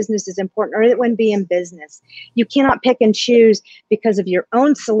 Every business is important, or it wouldn't be in business. You cannot pick and choose because of your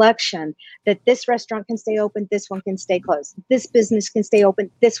own selection that this restaurant can stay open, this one can stay closed. This business can stay open,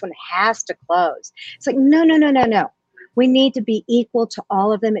 this one has to close. It's like, no. We need to be equal to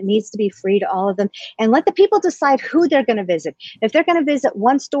all of them. It needs to be free to all of them. And let the people decide who they're going to visit. If they're going to visit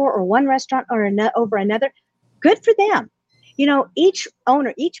one store or one restaurant or over another, good for them. You know, each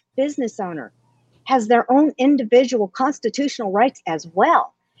owner, each business owner has their own individual constitutional rights as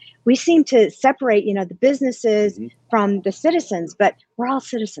well. We seem to separate, you know, the businesses from the citizens, but we're all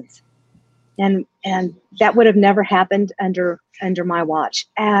citizens. And that would have never happened under my watch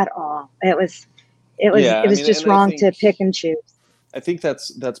at all. It was just wrong to pick and choose. I think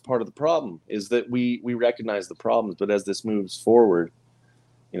that's part of the problem, is that we recognize the problems, but as this moves forward,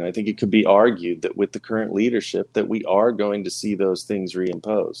 you know, I think it could be argued that with the current leadership that we are going to see those things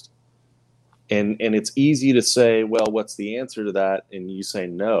reimposed. And it's easy to say, well, what's the answer to that? And you say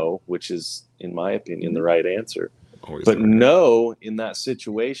no, which is, in my opinion, the right answer. But no, in that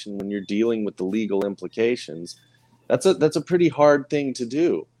situation, when you're dealing with the legal implications, that's a pretty hard thing to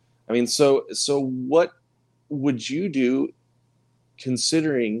do. I mean, so what would you do,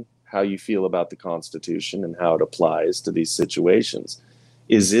 considering how you feel about the Constitution and how it applies to these situations?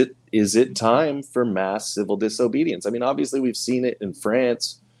 Is it time for mass civil disobedience? I mean, obviously we've seen it in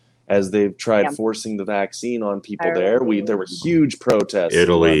France as they've tried forcing the vaccine on people there. There were huge protests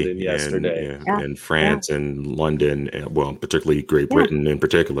Italy, in London yesterday. And France and London, well, particularly Great Britain in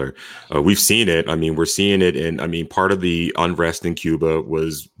particular. We've seen it. I mean, we're seeing it. And I mean, part of the unrest in Cuba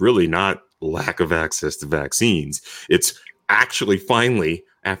was really not lack of access to vaccines. It's actually finally,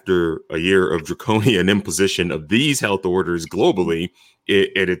 after a year of draconian imposition of these health orders globally,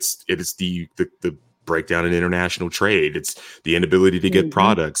 it's the breakdown in international trade. It's the inability to get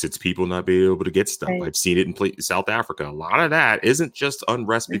products. It's people not being able to get stuff. I've seen it in South Africa. A lot of that isn't just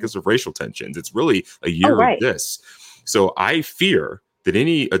unrest because of racial tensions. It's really a year of this. So I fear that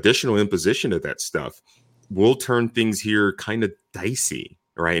any additional imposition of that stuff will turn things here kind of dicey.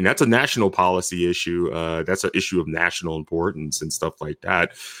 Right. And that's a national policy issue. That's an issue of national importance and stuff like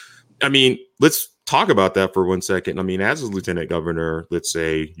that. I mean, let's talk about that for 1 second. I mean, as a lieutenant governor, let's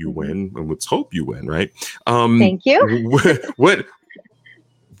say you win, and let's hope you win. Right. Thank you.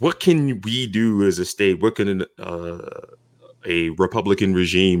 What can we do as a state? What can a Republican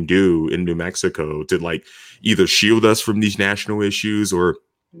regime do in New Mexico to like either shield us from these national issues, or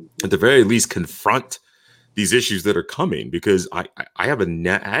at the very least confront these issues that are coming? Because I have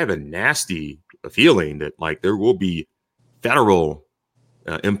a nasty feeling that like there will be federal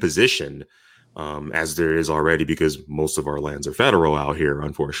imposition, as there is already, because most of our lands are federal out here,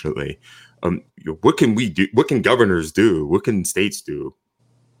 unfortunately. What can we do? What can governors do? What can states do?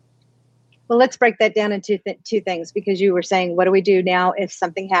 Well, let's break that down into two things, because you were saying, what do we do now if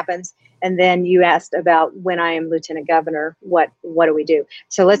something happens? And then you asked about when I am lieutenant governor, what do we do?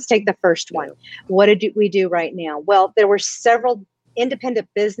 So let's take the first one. What do we do right now? Well, there were several independent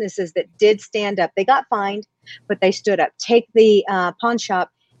businesses that did stand up. They got fined, but they stood up. Take the pawn shop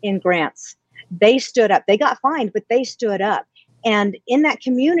in Grants. They stood up. They got fined, but they stood up. And in that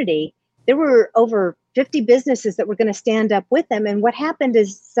community, there were over 50 businesses that were going to stand up with them. And what happened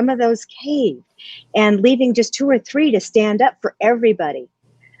is some of those caved, and leaving just 2 or 3 to stand up for everybody.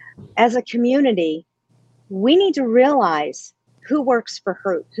 As a community, we need to realize who works for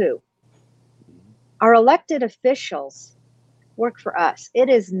who. Our elected officials work for us. It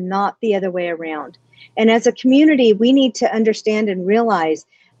is not the other way around. And as a community, we need to understand and realize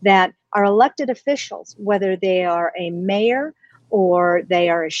that our elected officials, whether they are a mayor or they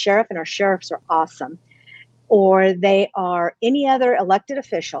are a sheriff, and our sheriffs are awesome, or they are any other elected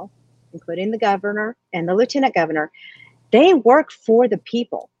official, including the governor and the lieutenant governor, they work for the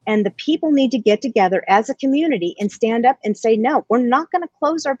people. And the people need to get together as a community and stand up and say, no, we're not going to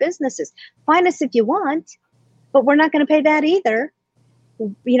close our businesses. Fine us if you want, but we're not going to pay that either.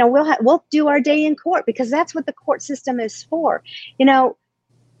 You know, we'll do our day in court, because that's what the court system is for. You know,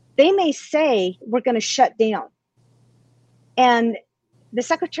 they may say we're going to shut down. And the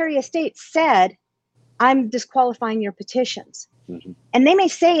Secretary of State said, I'm disqualifying your petitions. Mm-hmm. And they may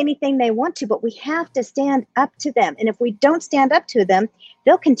say anything they want to, but we have to stand up to them. And if we don't stand up to them,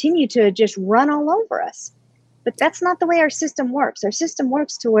 they'll continue to just run all over us. But that's not the way our system works. Our system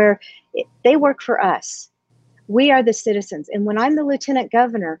works to where they work for us. We are the citizens. And when I'm the lieutenant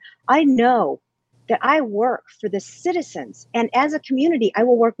governor, I know that I work for the citizens. And as a community, I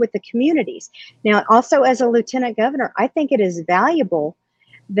will work with the communities. Now, also as a lieutenant governor, I think it is valuable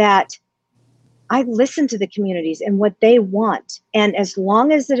that I listen to the communities and what they want. And as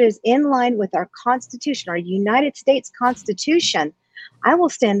long as it is in line with our Constitution, our United States Constitution, I will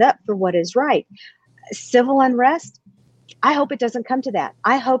stand up for what is right. Civil unrest, I hope it doesn't come to that.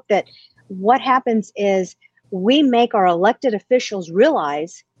 I hope that what happens is we make our elected officials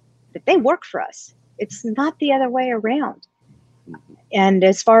realize that they work for us. It's not the other way around. And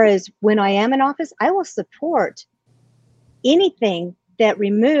as far as when I am in office, I will support anything that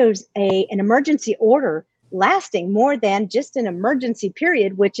removes an emergency order lasting more than just an emergency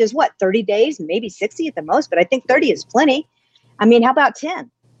period, which is what, 30 days, maybe 60 at the most, but I think 30 is plenty. I mean, how about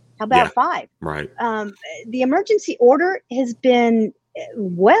 10? How about 5? Right. The emergency order has been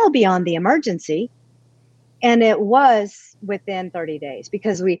well beyond the emergency, and it was within 30 days,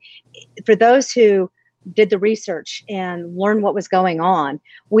 because for those who did the research and learned what was going on,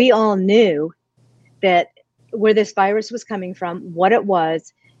 we all knew that where this virus was coming from, what it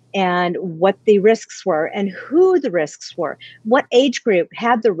was, and what the risks were, and who the risks were, what age group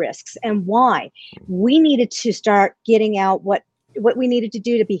had the risks, and why. We needed to start getting out what we needed to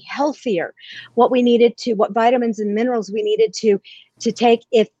do to be healthier, what vitamins and minerals we needed to take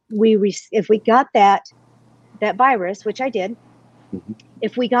if we got that virus, which I did. Mm-hmm.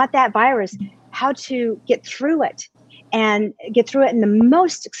 If we got that virus, how to get through it. And get through it in the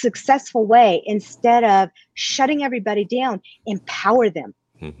most successful way, instead of shutting everybody down. Empower them.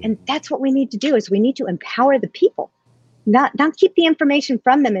 Mm-hmm. And that's what we need to do, is we need to empower the people, not keep the information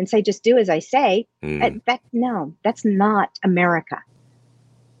from them and say, just do as I say. No, that's not America.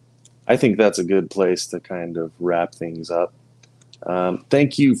 I think that's a good place to kind of wrap things up.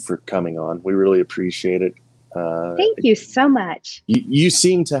 Thank you for coming on. We really appreciate it. Thank you so much. You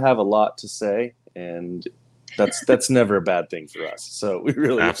seem to have a lot to say, and that's never a bad thing for us. So we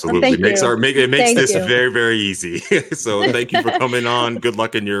really absolutely makes this very, very easy. So thank you for coming on. Good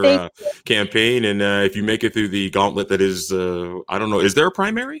luck in your campaign, and if you make it through the gauntlet that is, I don't know, is there a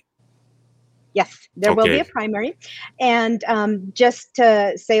primary? Yes, there will be a primary. And just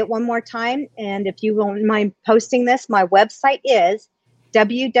to say it one more time, and if you won't mind posting this, my website is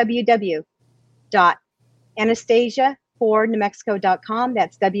www.anastasiafornewmexico.com.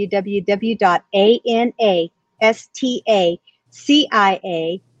 That's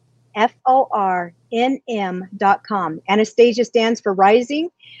www.ANASTACIAFORNM.com. Anastasia stands for Rising.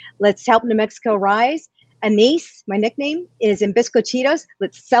 Let's help New Mexico rise. Anise, my nickname, is in Bizcochitos.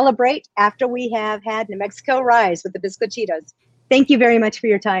 Let's celebrate after we have had New Mexico rise with the Bizcochitos. Thank you very much for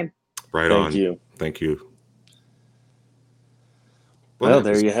your time. Thank you. Thank you. Well,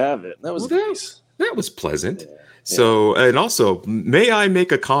 there you have it. That was nice. That was pleasant. Yeah. So, and also, may I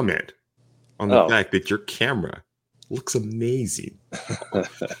make a comment on the fact that your camera looks amazing?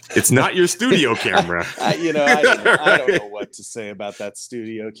 It's not your studio camera. I don't know what to say about that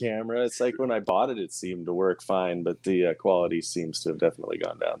studio camera. It's like when I bought it, it seemed to work fine, but the quality seems to have definitely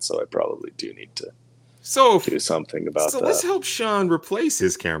gone down. So I probably do need to do something about that. So let's help Sean replace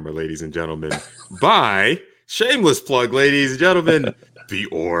his camera, ladies and gentlemen, by shameless plug, ladies and gentlemen. The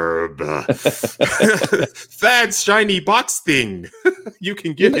Orb. Thad's shiny box thing. You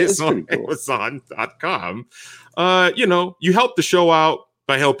can get this on Amazon.com. You help the show out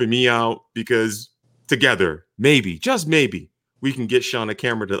by helping me out, because together, maybe, just maybe, we can get Sean a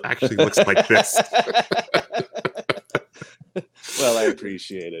camera that actually looks like this. Well, I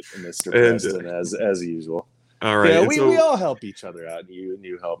appreciate it, Mr. Preston, as usual. All right. Yeah, we all help each other out.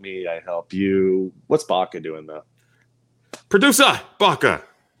 You help me, I help you. What's Baca doing, though? Producer Baca,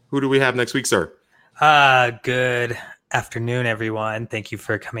 who do we have next week, sir? Good afternoon, everyone. Thank you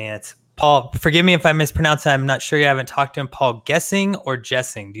for coming in. It's Paul. Forgive me if I mispronounce it. I'm not sure. You haven't talked to him. Paul Guessing or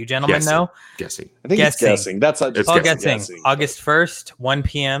Jessing? Do you gentlemen know? Guessing. I think it's guessing. That's how It's Paul guessing. Guessing. August 1st, 1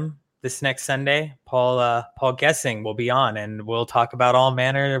 p.m. this next Sunday. Paul Guessing will be on, and we'll talk about all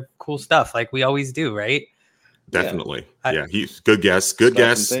manner of cool stuff like we always do, right? Definitely. Yeah, he's good guess. Good Stuff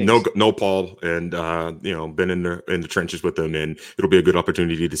guess. and No Paul, and been in the trenches with him, and it'll be a good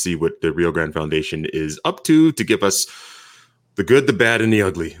opportunity to see what the Rio Grande Foundation is up to give us the good, the bad, and the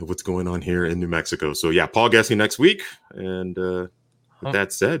ugly of what's going on here in New Mexico. So yeah, Paul Guessing next week. And with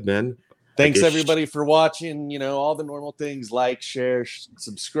that said, man, Thanks everybody for watching. All the normal things: like, share,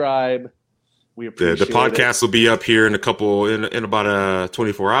 subscribe. We appreciate the podcast will be up here in about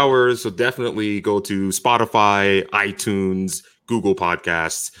 24 hours. So definitely go to Spotify, iTunes, Google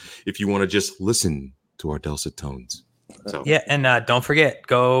Podcasts if you want to just listen to our dulcet tones. So Yeah, and don't forget,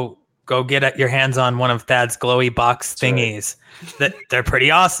 go get your hands on one of Thad's glowy box thingies. That they're pretty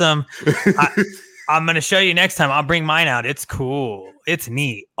awesome. I'm gonna show you next time. I'll bring mine out. It's cool. It's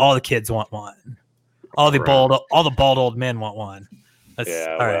neat. All the kids want one. All the bald old men want one. All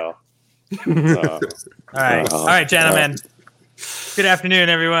right. All right, gentlemen. Good afternoon,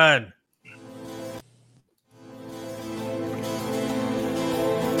 everyone.